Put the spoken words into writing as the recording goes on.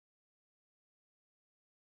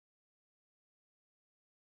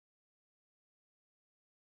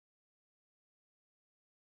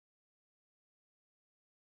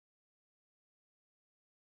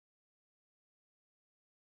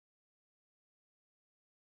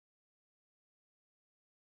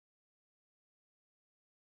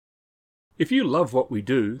If you love what we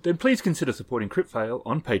do, then please consider supporting Cryptfail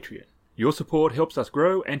on Patreon. Your support helps us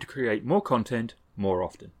grow and to create more content more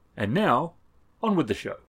often. And now, on with the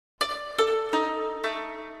show.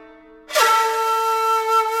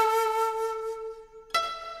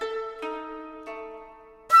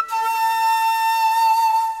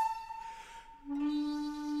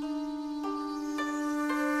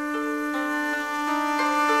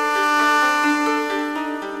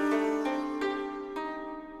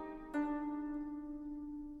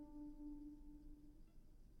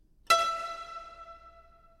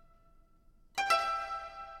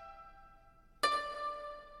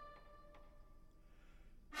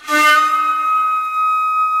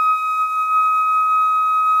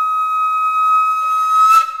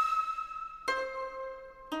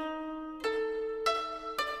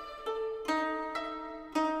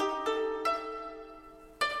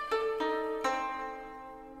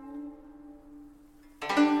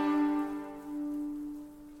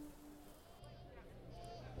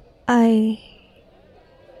 I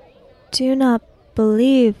do not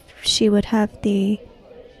believe she would have the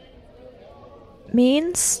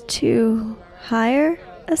means to hire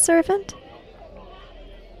a servant.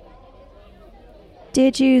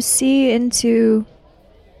 Did you see into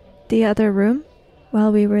the other room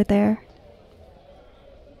while we were there?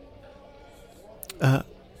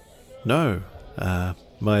 No.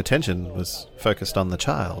 My attention was focused on the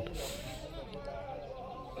child.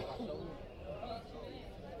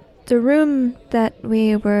 The room that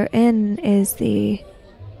we were in is the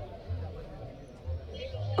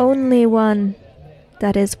only one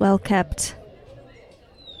that is well kept.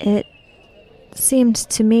 It seemed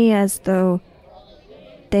to me as though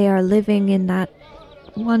they are living in that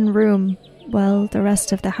one room while the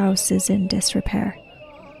rest of the house is in disrepair.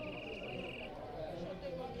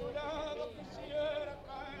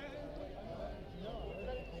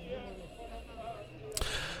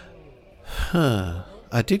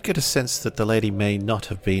 I did get a sense that the lady may not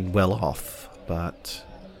have been well off, but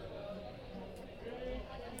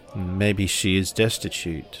maybe she is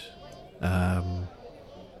destitute.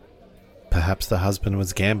 Perhaps the husband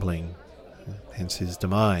was gambling, hence his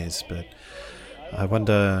demise, but I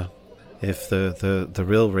wonder if the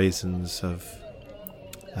real reasons of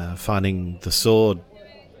finding the sword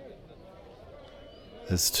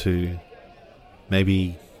is to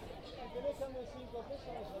maybe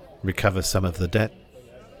recover some of the debt.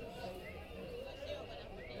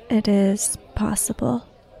 It is possible.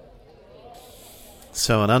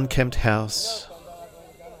 So an unkempt house.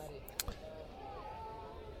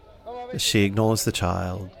 She ignores the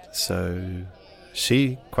child, so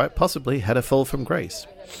she quite possibly had a fall from grace.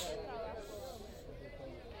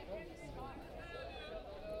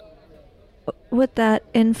 Would that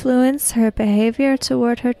influence her behavior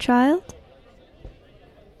toward her child?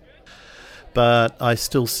 But I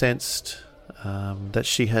still sensed that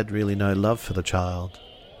she had really no love for the child.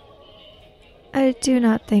 I do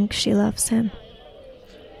not think she loves him.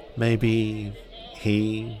 Maybe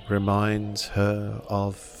he reminds her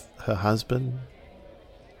of her husband?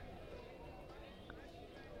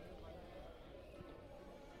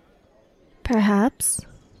 Perhaps.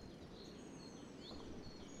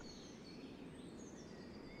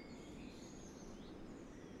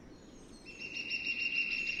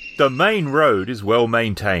 The main road is well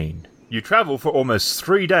maintained. You travel for almost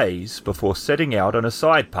 3 days before setting out on a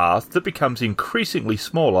side path that becomes increasingly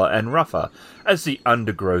smaller and rougher as the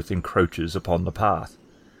undergrowth encroaches upon the path.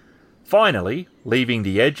 Finally, leaving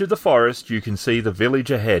the edge of the forest, you can see the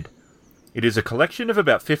village ahead. It is a collection of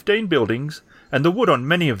about 15 buildings, and the wood on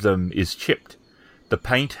many of them is chipped. The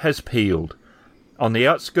paint has peeled. On the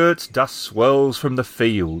outskirts, dust swirls from the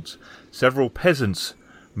fields. Several peasants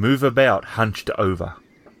move about hunched over.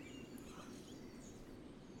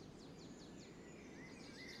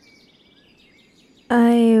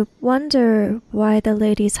 I wonder why the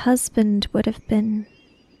lady's husband would have been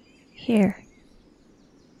here.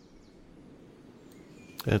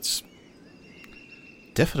 It's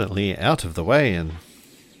definitely out of the way and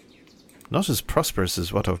not as prosperous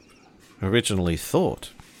as what I originally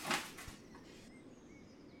thought.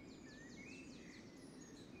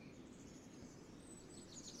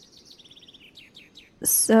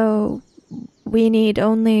 So, we need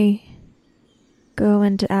only go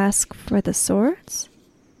and ask for the swords?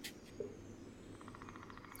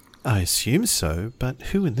 I assume so, but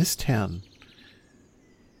who in this town?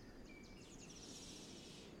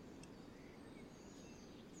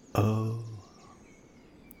 Oh.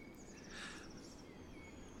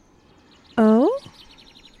 Oh?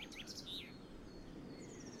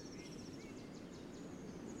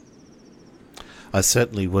 I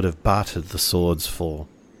certainly would have bartered the swords for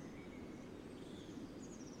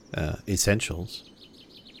essentials.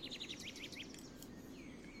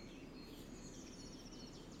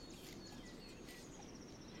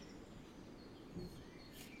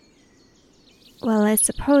 Well, I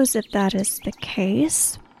suppose if that is the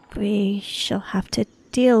case, we shall have to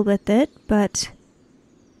deal with it, but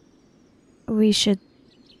we should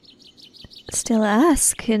still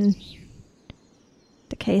ask in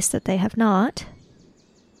the case that they have not.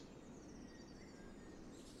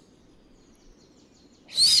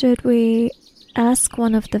 Should we ask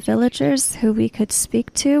one of the villagers who we could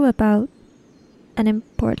speak to about an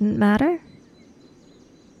important matter?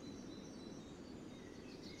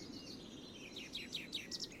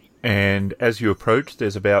 And as you approach,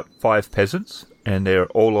 there's about 5 peasants, and they're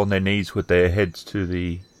all on their knees with their heads to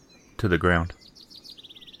the ground.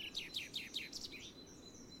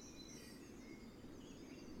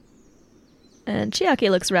 And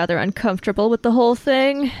Chiaki looks rather uncomfortable with the whole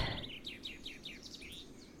thing.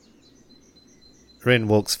 Ren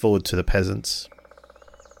walks forward to the peasants.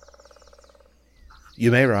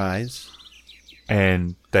 You may rise.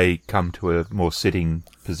 And they come to a more sitting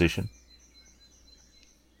position.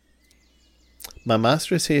 My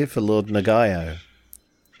master is here for Lord Nagayo.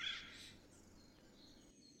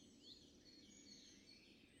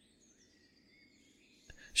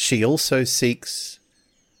 She also seeks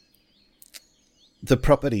the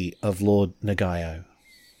property of Lord Nagayo.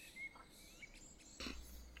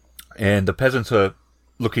 And the peasants are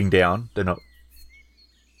looking down. They're not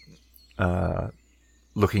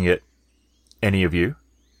looking at any of you.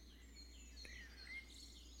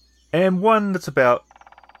 And one that's about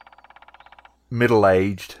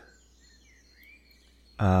middle-aged.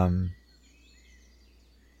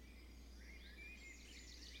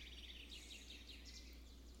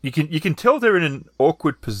 You can tell they're in an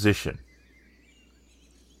awkward position.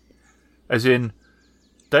 As in,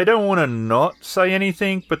 they don't want to not say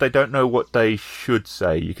anything, but they don't know what they should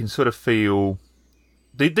say. You can sort of feel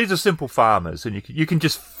these are simple farmers, and you can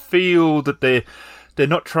just feel that they're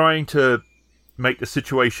not trying to make the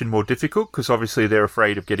situation more difficult, because obviously they're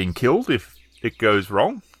afraid of getting killed if it goes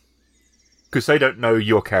wrong, because they don't know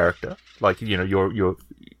your character, like, you know,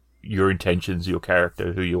 your intentions, your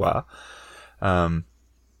character, who you are.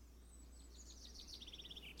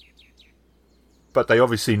 But they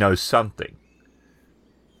obviously know something.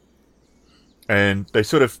 And they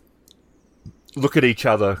sort of look at each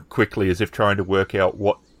other quickly as if trying to work out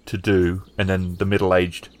what to do. And then the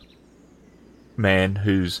middle-aged man,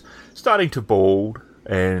 who's starting to bald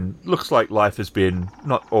and looks like life has been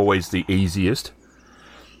not always the easiest.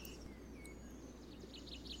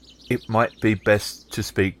 It might be best to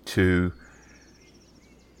speak to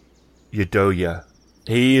Yadoya.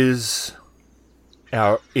 He is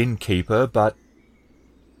our innkeeper, but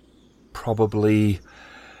probably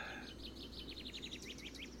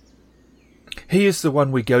he is the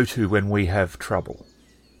one we go to when we have trouble.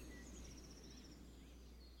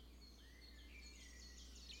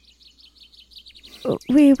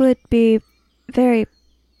 We would be very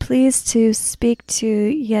pleased to speak to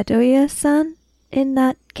Yadoya-san in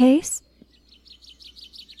that case.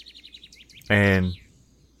 And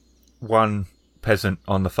one peasant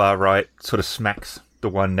on the far right sort of smacks the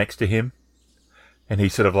one next to him, and he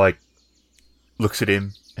sort of like looks at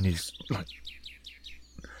him, and he's like,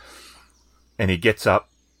 and he gets up,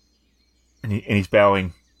 and he's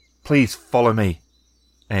bowing. Please follow me,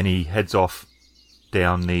 and he heads off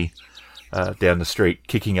down the street,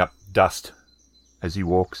 kicking up dust as he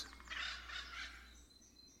walks.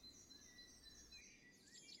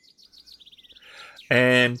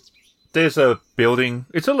 And there's a building.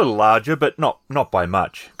 It's a little larger, but not by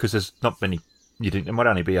much, because there's not many. There might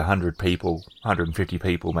only be 100 people, 150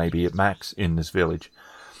 people maybe at max in this village.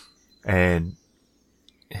 And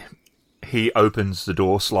he opens the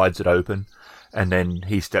door, slides it open, and then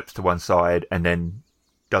he steps to one side and then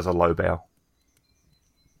does a low bow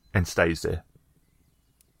and stays there.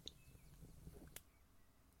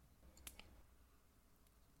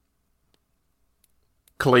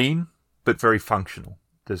 Clean, but very functional.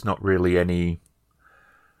 There's not really any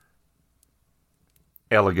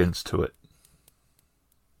elegance to it.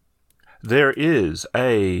 There is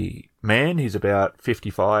a man, he's about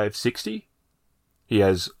 55, 60. He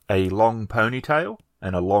has a long ponytail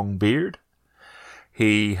and a long beard.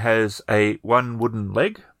 He has one wooden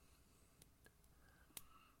leg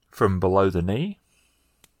from below the knee.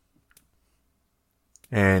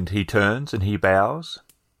 And he turns and he bows.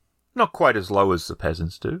 Not quite as low as the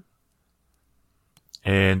peasants do.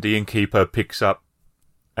 And the innkeeper picks up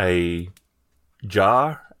a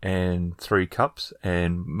jar and 3 cups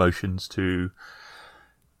and motions to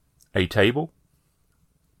a table.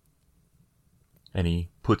 And he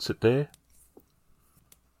puts it there.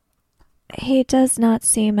 He does not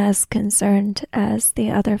seem as concerned as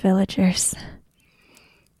the other villagers.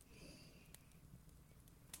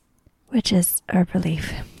 Which is our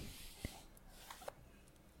relief.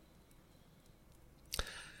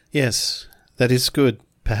 Yes, that is good.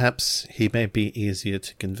 Perhaps he may be easier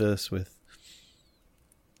to converse with.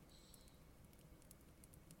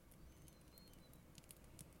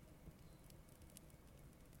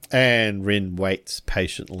 And Rin waits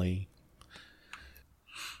patiently.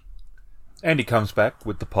 And he comes back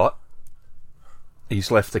with the pot.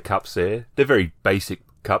 He's left the cups there. They're very basic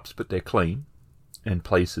cups, but they're clean. And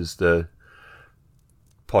places the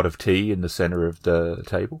pot of tea in the centre of the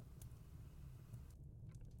table.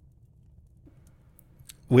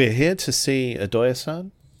 We're here to see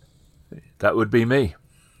Adoya-san. That would be me.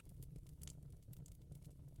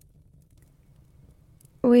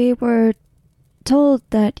 We were told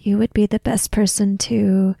that you would be the best person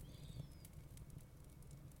to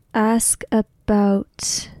ask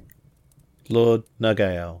about... Lord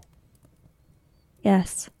Nagael.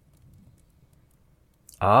 Yes.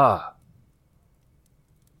 Ah.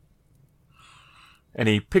 And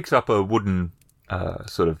he picks up a wooden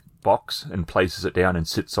sort of box and places it down and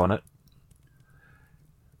sits on it.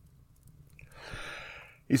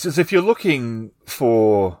 He says, if you're looking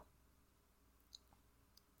for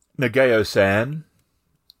Nagao-san,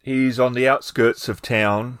 he's on the outskirts of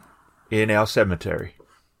town in our cemetery.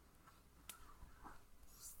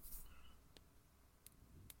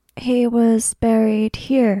 He was buried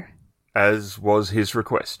here. As was his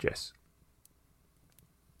request, yes.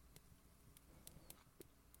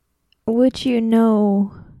 Would you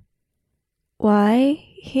know why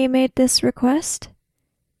he made this request?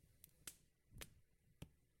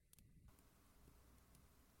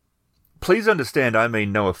 Please understand I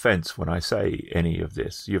mean no offence when I say any of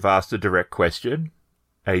this. You've asked a direct question.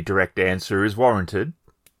 A direct answer is warranted,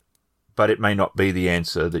 but it may not be the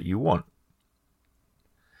answer that you want.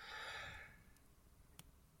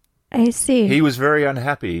 I see. He was very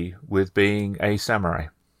unhappy with being a samurai.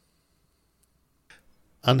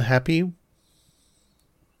 Unhappy?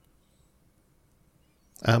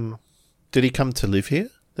 Did he come to live here,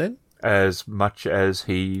 then? As much as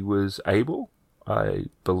he was able, I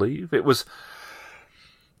believe. It was...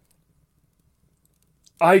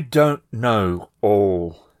 I don't know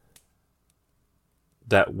all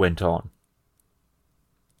that went on.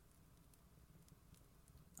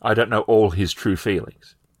 I don't know all his true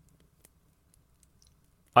feelings.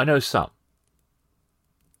 I know some.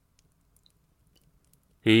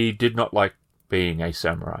 He did not like being a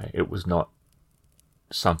samurai. It was not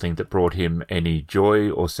something that brought him any joy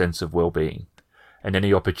or sense of well-being. And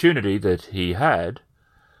any opportunity that he had,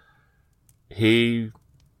 he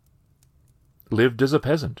lived as a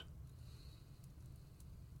peasant.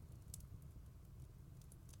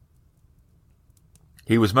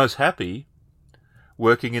 He was most happy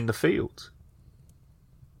working in the fields.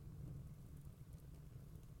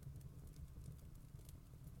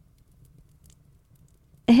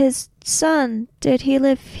 His son, did he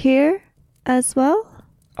live here as well?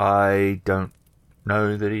 I don't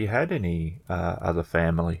know that he had any other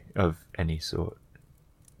family of any sort.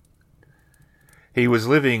 He was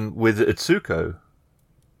living with Itsuko.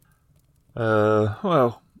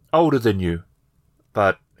 Well, older than you,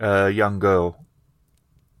 but a young girl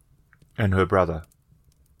and her brother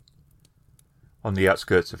on the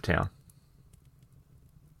outskirts of town.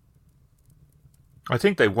 I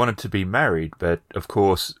think they wanted to be married, but of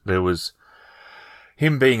course there was...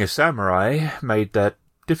 him being a samurai made that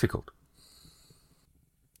difficult.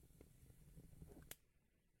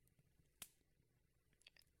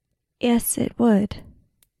 Yes, it would.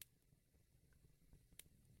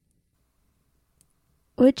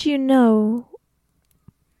 Would you know,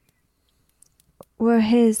 were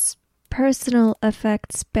his personal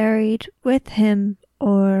effects buried with him,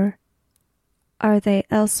 or are they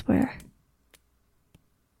elsewhere?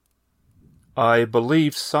 I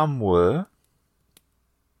believe some were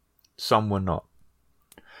not.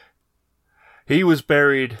 He was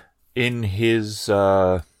buried in his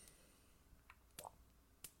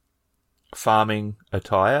farming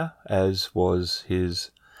attire, as was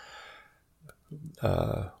his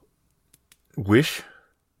wish.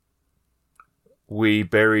 We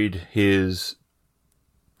buried his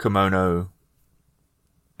kimono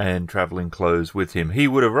and travelling clothes with him. He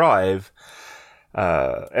would arrive...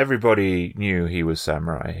 everybody knew he was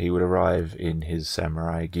samurai. He would arrive in his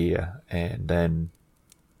samurai gear and then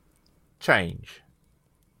change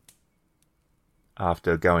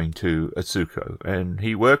after going to Atsuko. And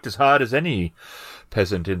he worked as hard as any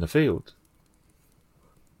peasant in the field.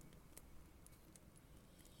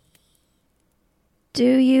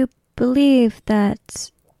 Do you believe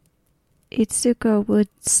that Itsuko would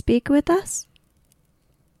speak with us?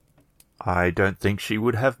 I don't think she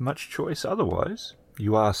would have much choice otherwise.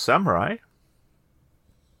 You are samurai.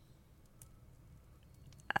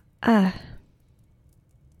 Ah.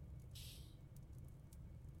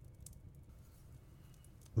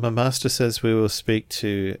 My master says we will speak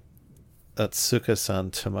to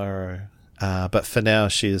Atsuka-san tomorrow, but for now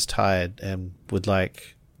she is tired and would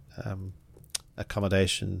like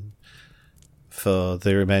accommodation for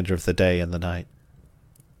the remainder of the day and the night.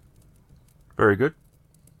 Very good.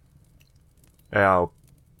 Our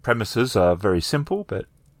premises are very simple, but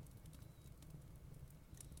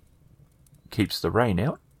keeps the rain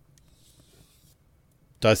out.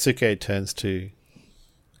 Daisuke turns to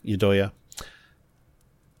Yodoya.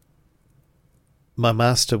 My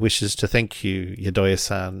master wishes to thank you,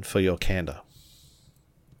 Yodoya-san, for your candor.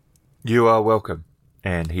 You are welcome.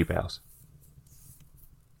 And he bows.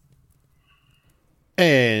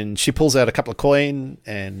 And she pulls out a couple of coin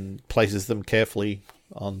and places them carefully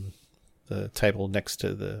on the table next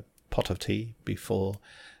to the pot of tea before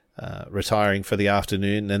retiring for the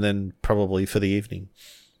afternoon and then probably for the evening.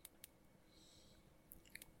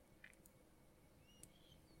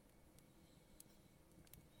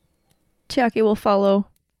 Chiaki will follow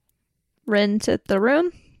Rin to the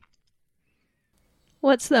room.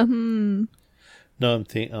 What's the No,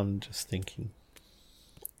 I'm just thinking.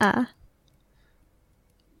 Ah.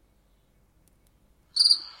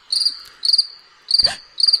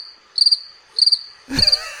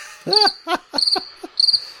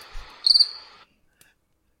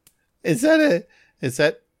 Is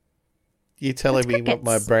that you telling me what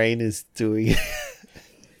my brain is doing?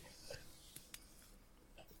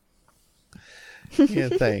 Yeah,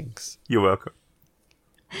 thanks. You're welcome.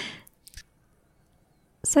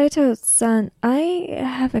 Saito-san, I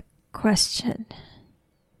have a question.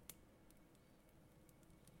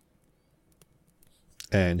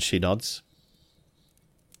 And she nods.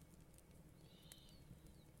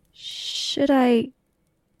 Should I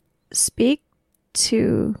speak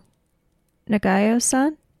to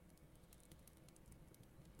Nagayo-san?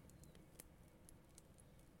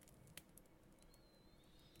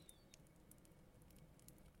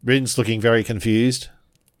 Rin's looking very confused.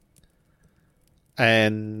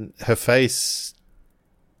 And her face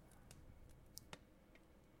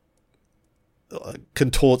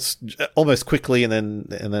contorts almost quickly and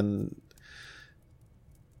then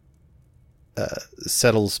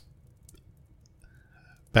settles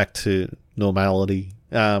back to normality.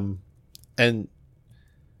 And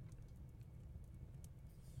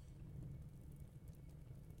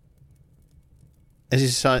as she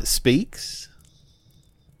speaks,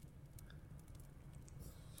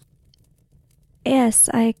 Yes,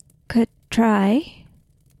 I could try.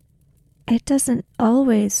 It doesn't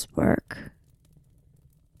always work.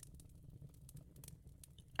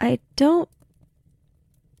 I don't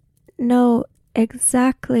know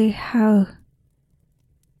exactly how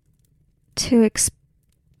to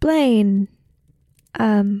explain,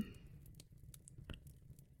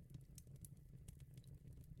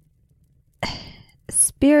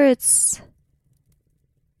 spirits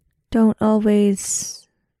don't always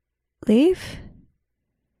leave.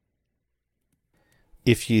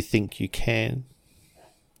 if you think you can.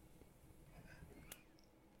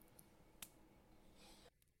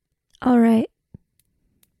 All right.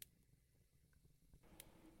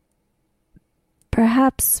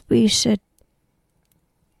 Perhaps we should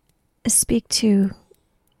speak to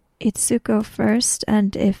Itsuko first,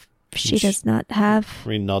 and if she does not have...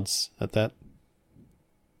 Rin nods at that.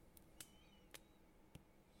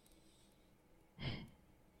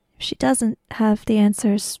 If she doesn't have the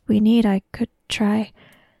answers we need, I could try.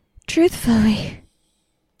 Truthfully,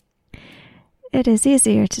 it is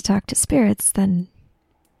easier to talk to spirits than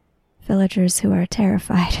villagers who are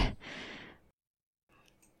terrified.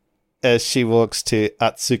 As she walks to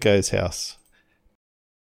Atsuko's house.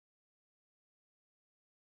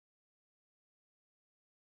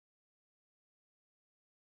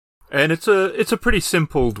 And it's a pretty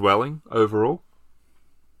simple dwelling overall.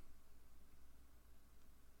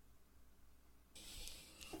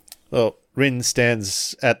 Well, Rin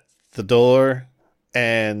stands at the door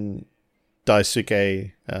and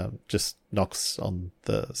Daisuke just knocks on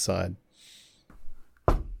the side.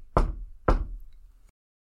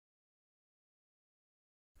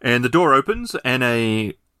 And the door opens and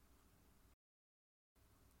a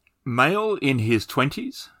male in his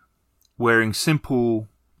 20s, wearing simple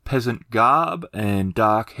peasant garb and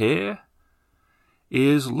dark hair,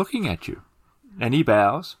 is looking at you. And he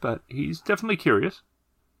bows, but he's definitely curious.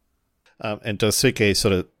 And Daisuke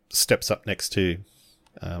sort of steps up next to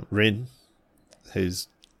Rin, who's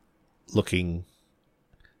looking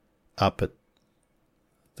up at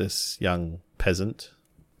this young peasant.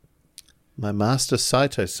 My master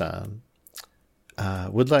Saito-san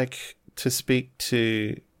would like to speak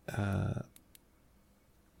to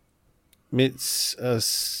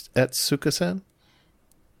Atsuka-san.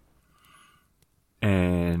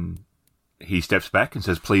 And he steps back and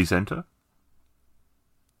says, "Please enter."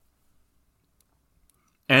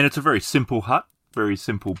 And it's a very simple hut, very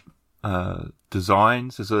simple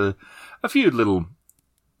designs. There's a few little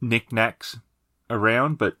knickknacks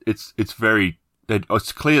around, but it's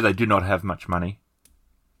clear they do not have much money.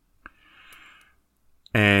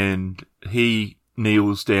 And he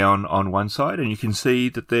kneels down on one side, and you can see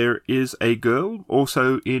that there is a girl,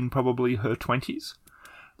 also in probably her 20s.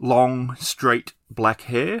 Long, straight, black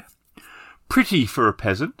hair. Pretty for a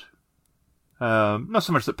peasant. Not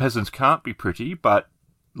so much that peasants can't be pretty, but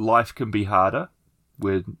life can be harder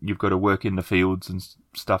where you've got to work in the fields and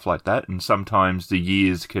stuff like that, and sometimes the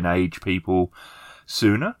years can age people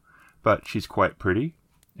sooner, but she's quite pretty,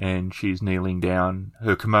 and she's kneeling down.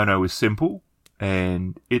 Her kimono is simple,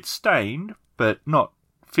 and it's stained, but not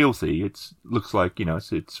filthy. It looks like,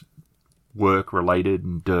 it's work-related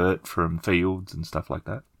and dirt from fields and stuff like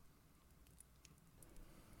that.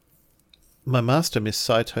 My master, Miss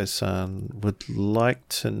Saito-san, would like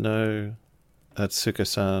to know,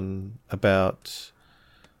 Atsuka-san, about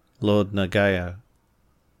Lord Nagayo.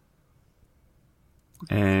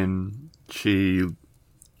 And she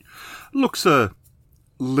looks a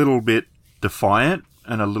little bit defiant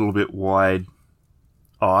and a little bit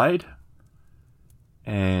wide-eyed.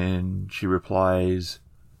 And she replies,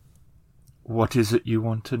 "What is it you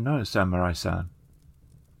want to know, Samurai-san?"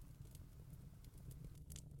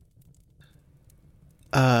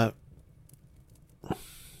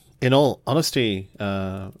 In all honesty,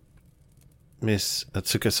 Miss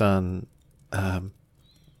Atsuka-san,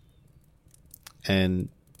 and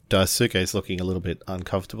Daisuke is looking a little bit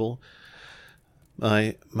uncomfortable.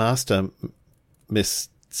 My master, Miss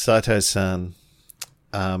Saito-san,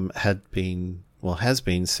 has been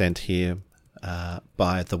sent here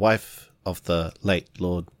by the wife of the late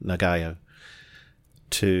Lord Nagayo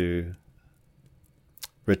to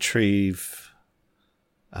retrieve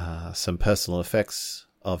some personal effects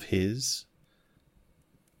of his,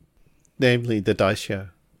 namely the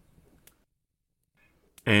daisho.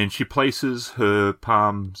 And she places her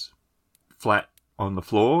palms flat on the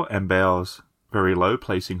floor and bows very low,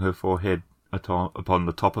 placing her forehead upon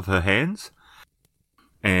the top of her hands.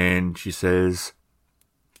 And she says,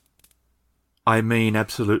 "I mean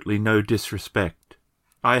absolutely no disrespect.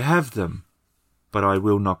 I have them, but I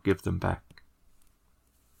will not give them back."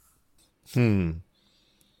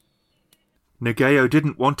 Nagayo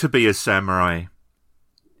didn't want to be a samurai.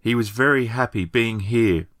 He was very happy being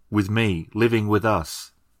here with me, living with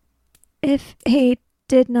us. If he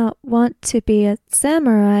did not want to be a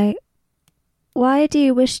samurai, why do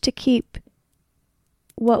you wish to keep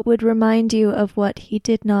what would remind you of what he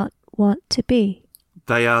did not want to be?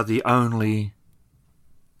 They are the only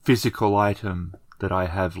physical item that I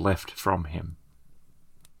have left from him.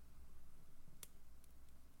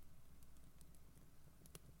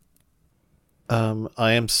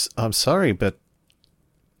 I'm sorry, but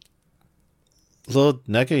Lord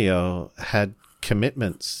Nagayo had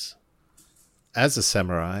commitments as a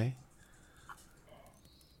samurai.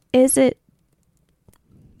 Is it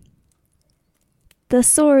the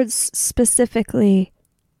swords specifically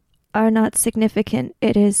are not significant?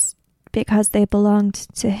 It is because they belonged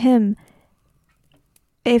to him.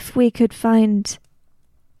 If we could find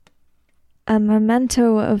a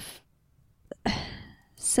memento of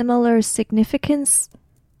similar significance,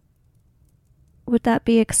 would that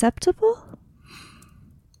be acceptable?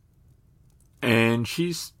 And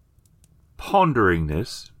she's pondering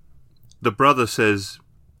this. The brother says,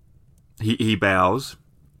 he bows,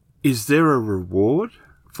 "Is there a reward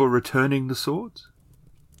for returning the swords?"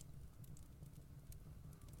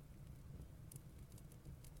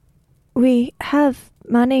 We have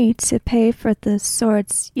money to pay for the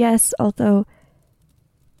swords, yes, although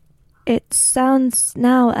it sounds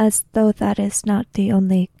now as though that is not the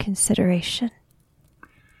only consideration.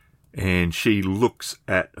 And she looks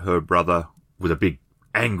at her brother with a big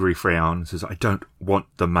angry frown and says, "I don't want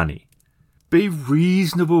the money. Be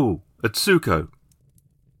reasonable, Atsuko."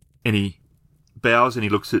 And he bows and he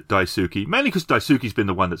looks at Daisuke, mainly because Daisuke's been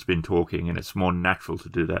the one that's been talking and it's more natural to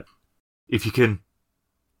do that. "If you can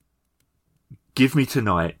give me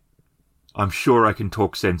tonight, I'm sure I can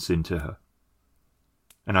talk sense into her.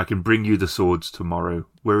 And I can bring you the swords tomorrow.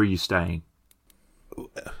 Where are you staying?"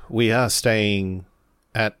 We are staying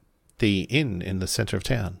at the inn in the centre of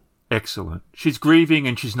town. Excellent. She's grieving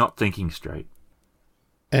and she's not thinking straight.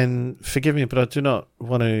 And forgive me, but I do not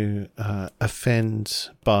want to offend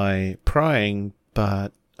by prying,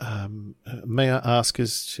 but may I ask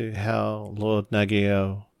as to how Lord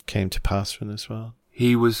Nagio came to pass from this world?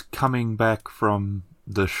 He was coming back from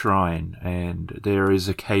the shrine, and there is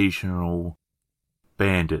occasional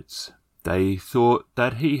bandits. They thought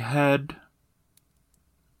that he had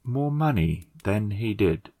more money than he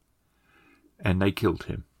did, and they killed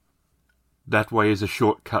him. That way is a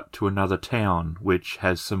shortcut to another town which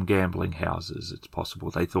has some gambling houses. It's possible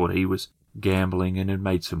they thought he was gambling and had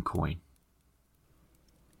made some coin.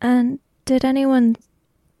 And did anyone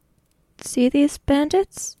see these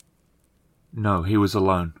bandits? No, he was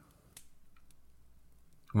alone.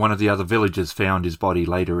 One of the other villagers found his body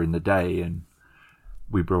later in the day, and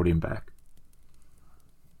we brought him back.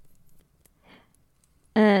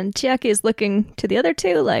 And Chiaki is looking to the other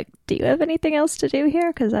two like, do you have anything else to do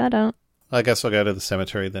here? Because I don't. I guess I'll go to the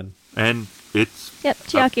cemetery then. And it's... Yep,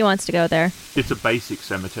 Chiaki wants to go there. It's a basic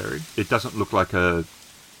cemetery. It doesn't look like a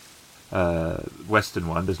Western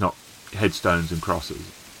one. There's not headstones and crosses.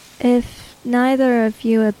 If neither of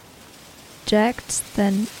you object,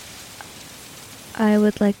 then I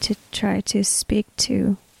would like to try to speak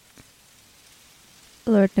to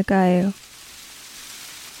Lord Nagayo.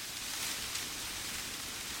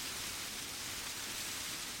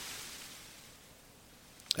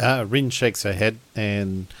 Rin shakes her head,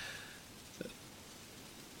 and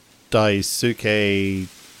Daisuke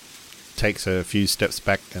takes a few steps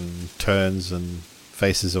back and turns and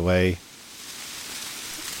faces away.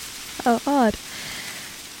 Oh, odd.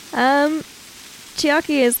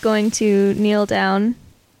 Chiaki is going to kneel down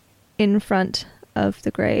in front of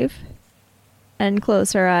the grave and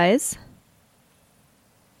close her eyes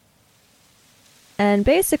and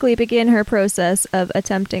basically begin her process of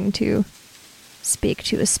attempting to speak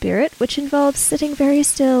to a spirit, which involves sitting very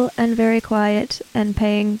still and very quiet and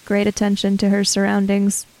paying great attention to her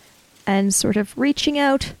surroundings and sort of reaching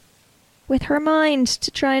out with her mind to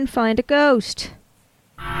try and find a ghost.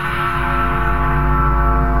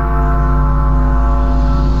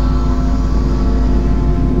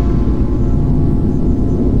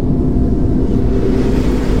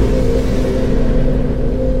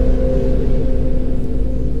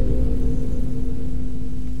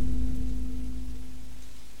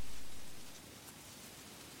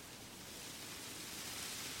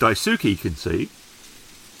 Daisuke can see,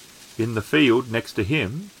 in the field next to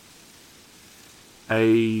him,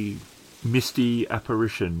 a misty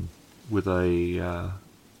apparition with a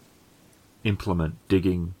implement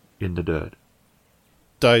digging in the dirt.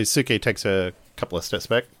 Daisuke takes a couple of steps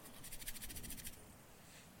back.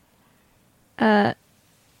 And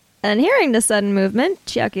hearing the sudden movement,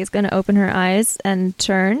 Chiaki is going to open her eyes and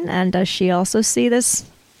turn, and does she also see this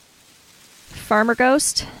farmer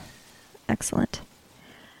ghost? Excellent.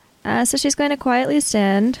 So she's going to quietly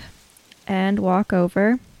stand and walk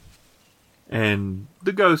over. And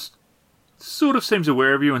the ghost sort of seems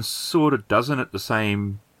aware of you and sort of doesn't at the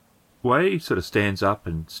same way. He sort of stands up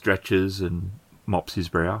and stretches and mops his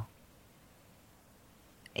brow.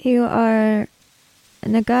 You are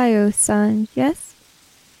Nagayo-san, yes?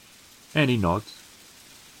 And he nods.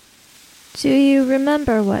 Do you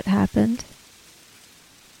remember what happened?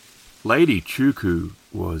 Lady Chuku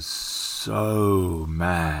was so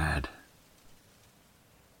mad.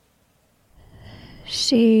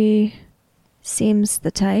 She seems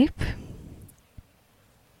the type.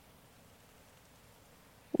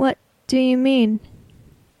 What do you mean?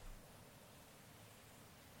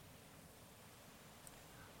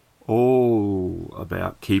 All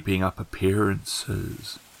about keeping up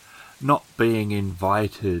appearances, not being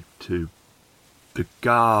invited to the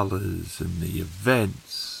galas and the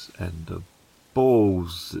events and the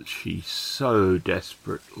balls that she so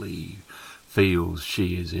desperately feels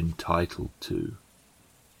she is entitled to.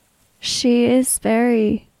 She is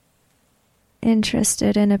very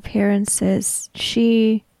interested in appearances.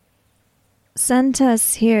 She sent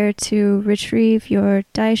us here to retrieve your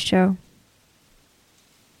daisho.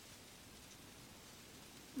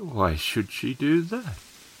 Why should she do that?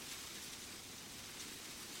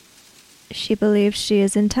 She believes she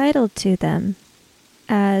is entitled to them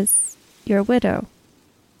as your widow.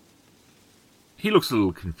 He looks a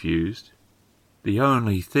little confused. The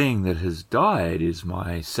only thing that has died is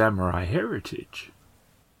my samurai heritage.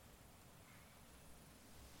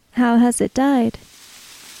 How has it died?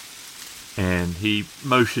 And he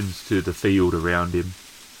motions to the field around him.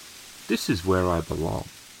 This is where I belong.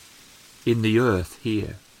 In the earth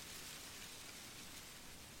here.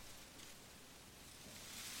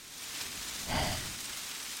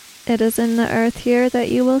 It is in the earth here that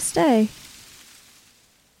you will stay.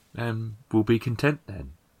 And we'll be content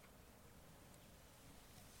then.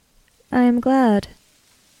 I am glad.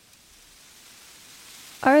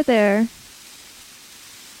 Are there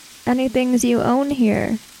any things you own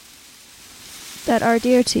here that are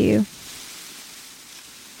dear to you?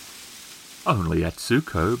 Only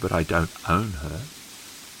Atsuko, but I don't own her.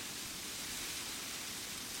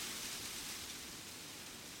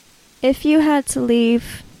 If you had to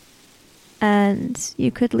leave, and you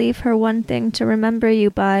could leave her one thing to remember you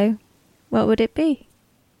by, what would it be?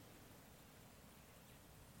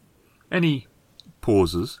 Any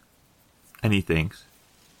pauses? Any things?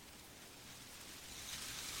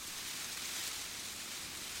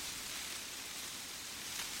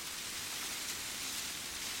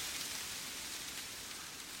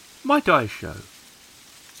 My daisho,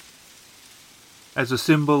 as a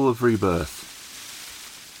symbol of rebirth,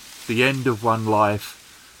 the end of one life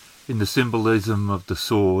in the symbolism of the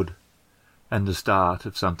sword and the start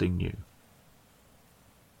of something new.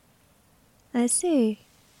 I see.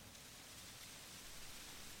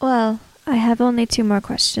 Well, I have only 2 more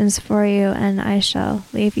questions for you, and I shall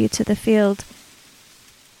leave you to the field.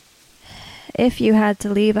 If you had to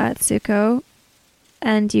leave Atsuko,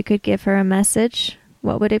 and you could give her a message,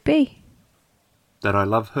 what would it be? That I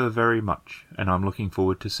love her very much, and I'm looking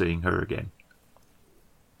forward to seeing her again.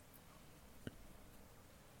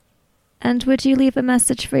 And would you leave a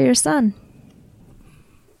message for your son?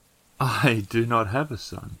 I do not have a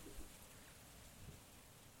son.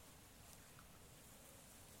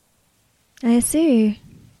 I see.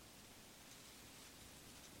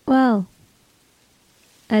 Well,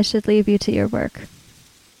 I should leave you to your work.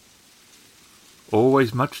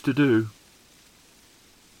 Always much to do.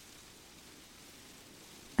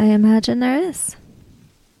 I imagine there is.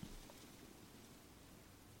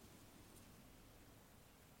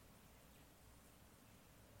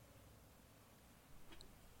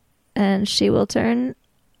 And she will turn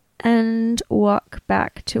and walk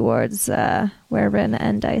back towards where Rin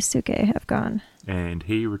and Daisuke have gone. And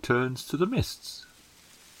he returns to the mists.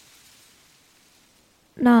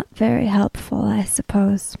 Not very helpful, I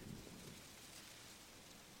suppose.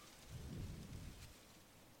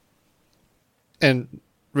 And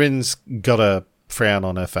Rin's got a frown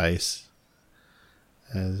on her face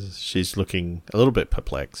as she's looking a little bit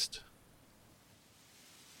perplexed.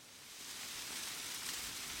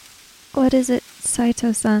 What is it,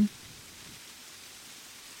 Saito-san?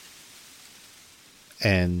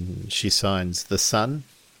 And she signs the sun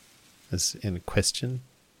as in a question.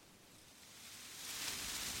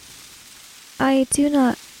 I do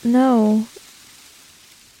not know.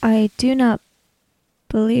 I do not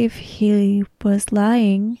believe he was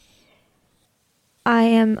lying. I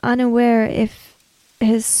am unaware if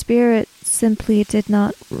his spirit simply did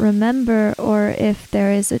not remember or if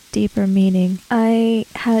there is a deeper meaning. I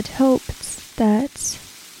had hoped that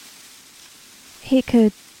he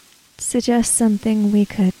could suggest something we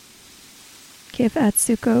could give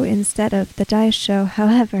Atsuko instead of the daisho.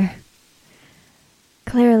 However,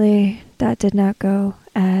 clearly that did not go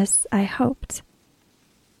as I hoped.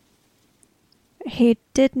 He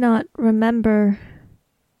did not remember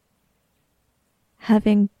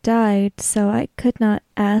having died, so I could not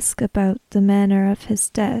ask about the manner of his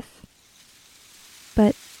death.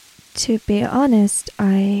 But to be honest,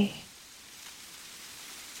 I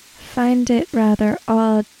find it rather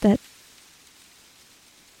odd that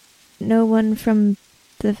no one from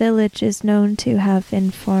the village is known to have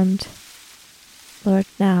informed Lord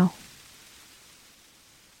Now.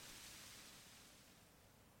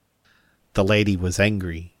 The lady was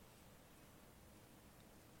angry.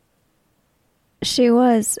 She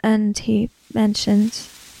was, and he mentioned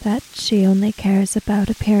that she only cares about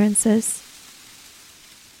appearances.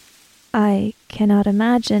 I cannot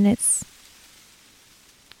imagine it's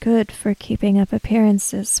good for keeping up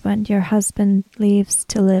appearances when your husband leaves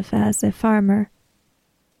to live as a farmer.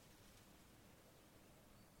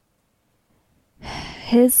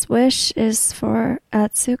 His wish is for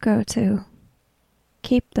Atsuko to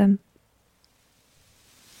keep them.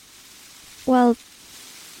 Well,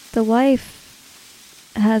 the wife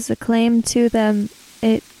has a claim to them.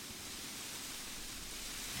 It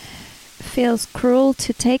feels cruel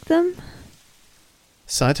to take them.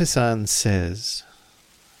 Saito-san says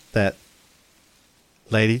that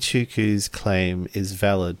Lady Chuku's claim is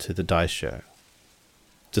valid to the daisho,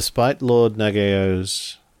 despite Lord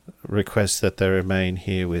Nagao's request that they remain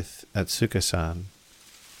here with Atsuko-san.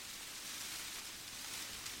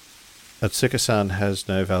 Atsuko-san has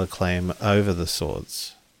no valid claim over the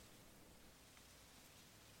swords.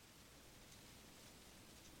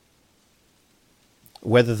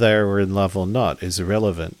 Whether they were in love or not is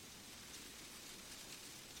irrelevant.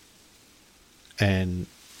 And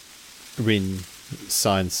Rin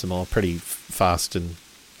signs some more, pretty fast and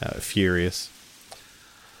furious.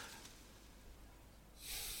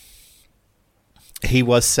 He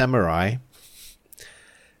was samurai.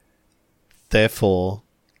 Therefore,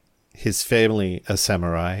 his family are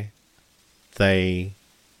samurai. They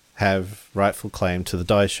have rightful claim to the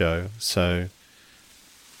daisho, so...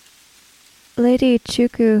 Lady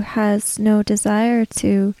Chuku has no desire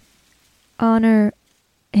to honor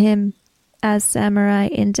him as samurai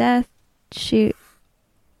in death. She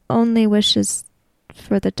only wishes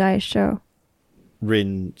for the daisho.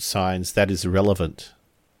 Rin signs that is irrelevant.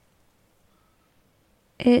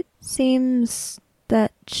 It seems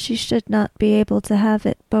that she should not be able to have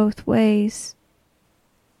it both ways.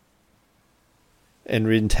 And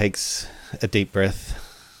Rin takes a deep breath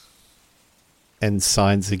and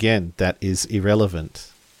signs again. That is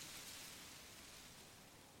irrelevant.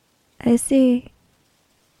 I see.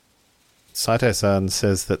 Saito-san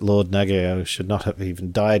says that Lord Nagao should not have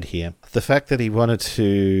even died here. The fact that he wanted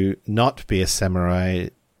to not be a samurai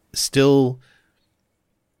still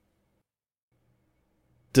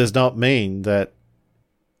does not mean that...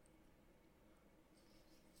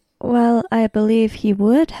 Well, I believe he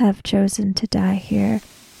would have chosen to die here.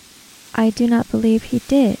 I do not believe he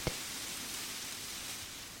did.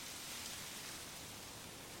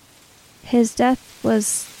 His death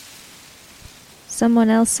was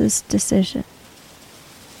someone else's decision.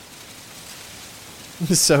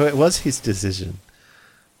 So it was his decision.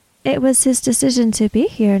 It was his decision to be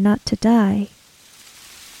here, not to die.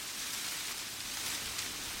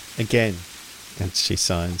 Again, and she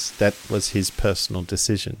signs, that was his personal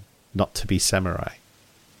decision, not to be samurai.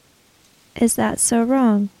 Is that so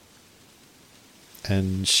wrong?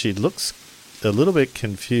 And she looks a little bit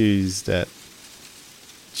confused at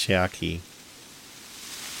Chiaki.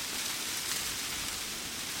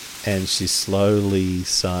 And she slowly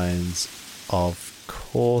signs, of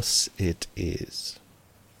course it is.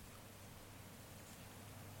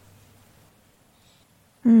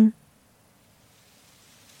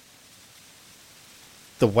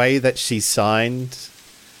 The way that she signed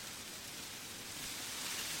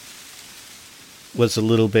was a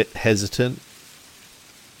little bit hesitant.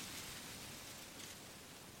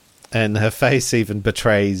 And her face even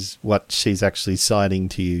betrays what she's actually signing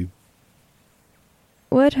to you.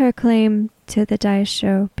 Would her claim to the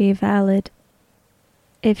daisho be valid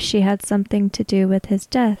if she had something to do with his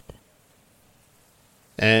death?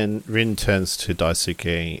 And Rin turns to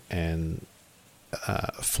Daisuke, and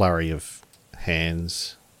a flurry of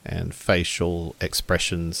hands and facial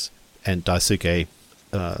expressions, and Daisuke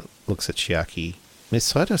looks at Chiaki. Miss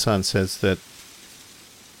Saito-san says that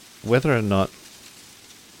whether or not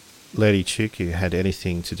Lady Chuku had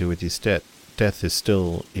anything to do with his death is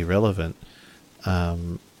still irrelevant.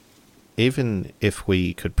 Even if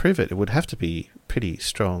we could prove it, it would have to be pretty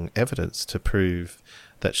strong evidence to prove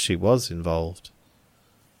that she was involved.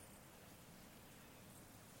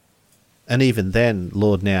 And even then,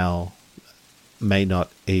 Lord Now may not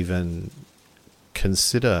even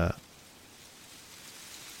consider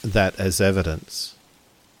that as evidence.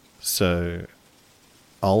 So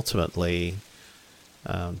ultimately,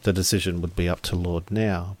 the decision would be up to Lord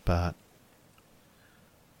Now, but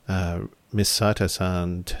Miss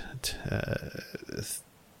Saito-san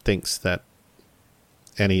thinks that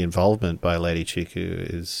any involvement by Lady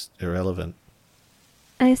Chuku is irrelevant.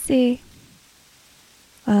 I see.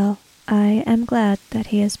 Well, I am glad that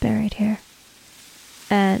he is buried here.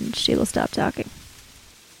 And she will stop talking.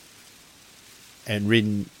 And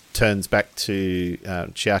Rin turns back to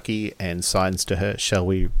Chiaki and signs to her, "Shall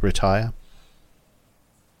we retire?"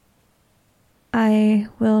 I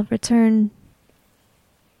will return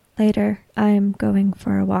later. I am going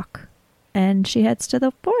for a walk. And she heads to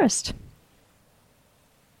the forest.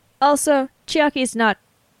 Also, Chiaki's not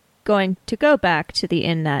going to go back to the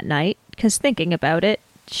inn that night, because thinking about it,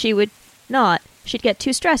 she would not. She'd get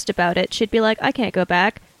too stressed about it. She'd be like, I can't go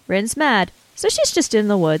back. Rin's mad. So she's just in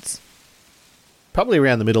the woods. Probably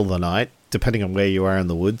around the middle of the night, depending on where you are in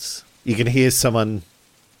the woods. You can hear someone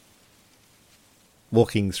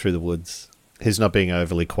walking through the woods who's not being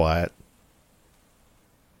overly quiet.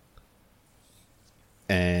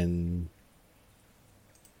 And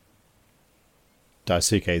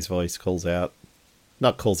Daisuke's voice calls out.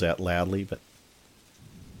 Not calls out loudly, but...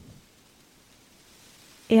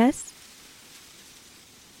 Yes?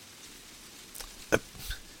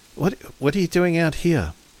 What are you doing out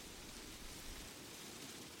here?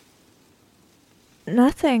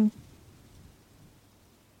 Nothing.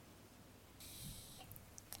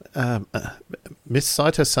 Miss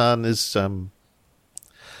Saito-san is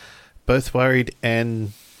both worried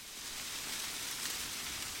and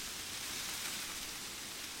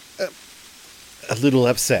a little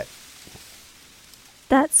upset.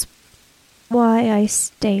 That's why I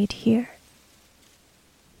stayed here.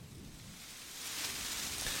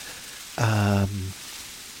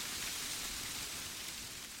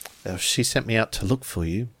 She sent me out to look for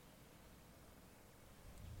you.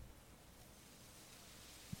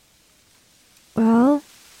 Well,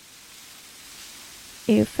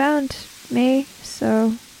 you found me,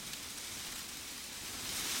 so...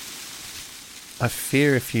 I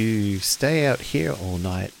fear if you stay out here all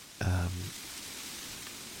night,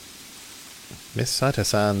 Miss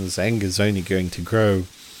Saito-san's anger's only going to grow.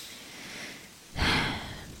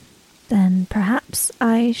 Then perhaps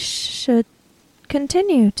I should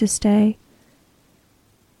continue to stay.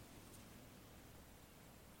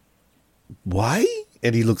 Why?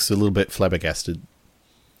 And he looks a little bit flabbergasted.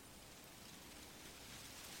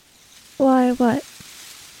 Why, what?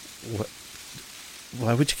 What?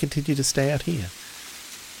 Why would you continue to stay out here?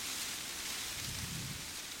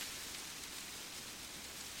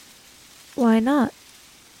 Why not?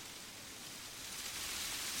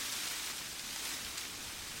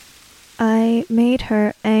 I made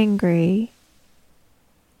her angry.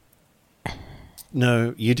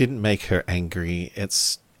 No, you didn't make her angry.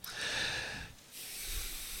 It's...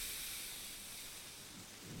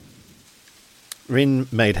 Rin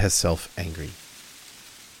made herself angry.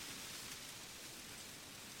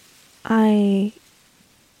 I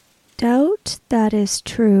doubt that is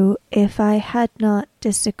true. If I had not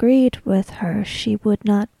disagreed with her, she would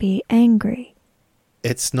not be angry.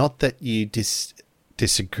 It's not that you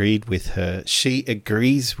disagreed with her. She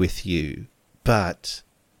agrees with you, but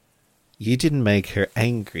you didn't make her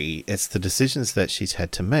angry. It's the decisions that she's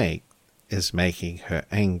had to make is making her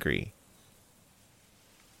angry.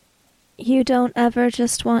 You don't ever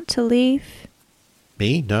just want to leave?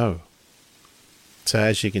 Me? No. So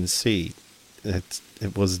as you can see,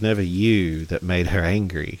 it was never you that made her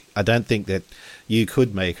angry. I don't think that you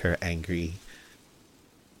could make her angry.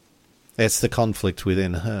 It's the conflict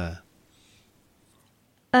within her.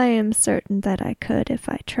 I am certain that I could if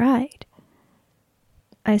I tried.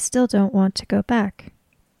 I still don't want to go back.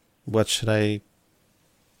 What should I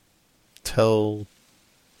tell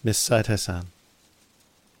Miss Saito-san?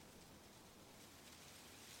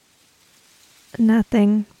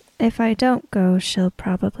 Nothing. If I don't go, she'll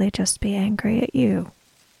probably just be angry at you.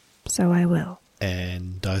 So I will.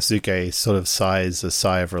 And Daisuke sort of sighs a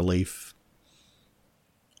sigh of relief.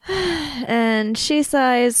 And she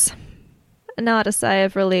sighs, not a sigh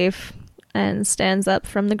of relief, and stands up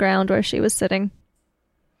from the ground where she was sitting.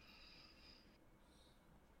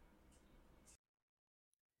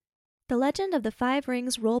 The Legend of the Five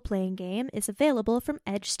Rings role-playing game is available from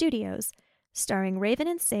Edge Studios, starring Raven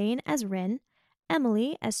Insane as Rin,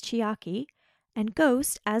 Emily as Chiaki, and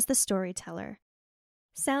Ghost as the storyteller.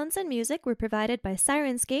 Sounds and music were provided by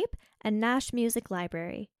Sirenscape and Nash Music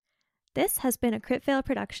Library. This has been a Crit Fail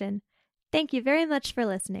production. Thank you very much for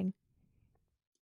listening.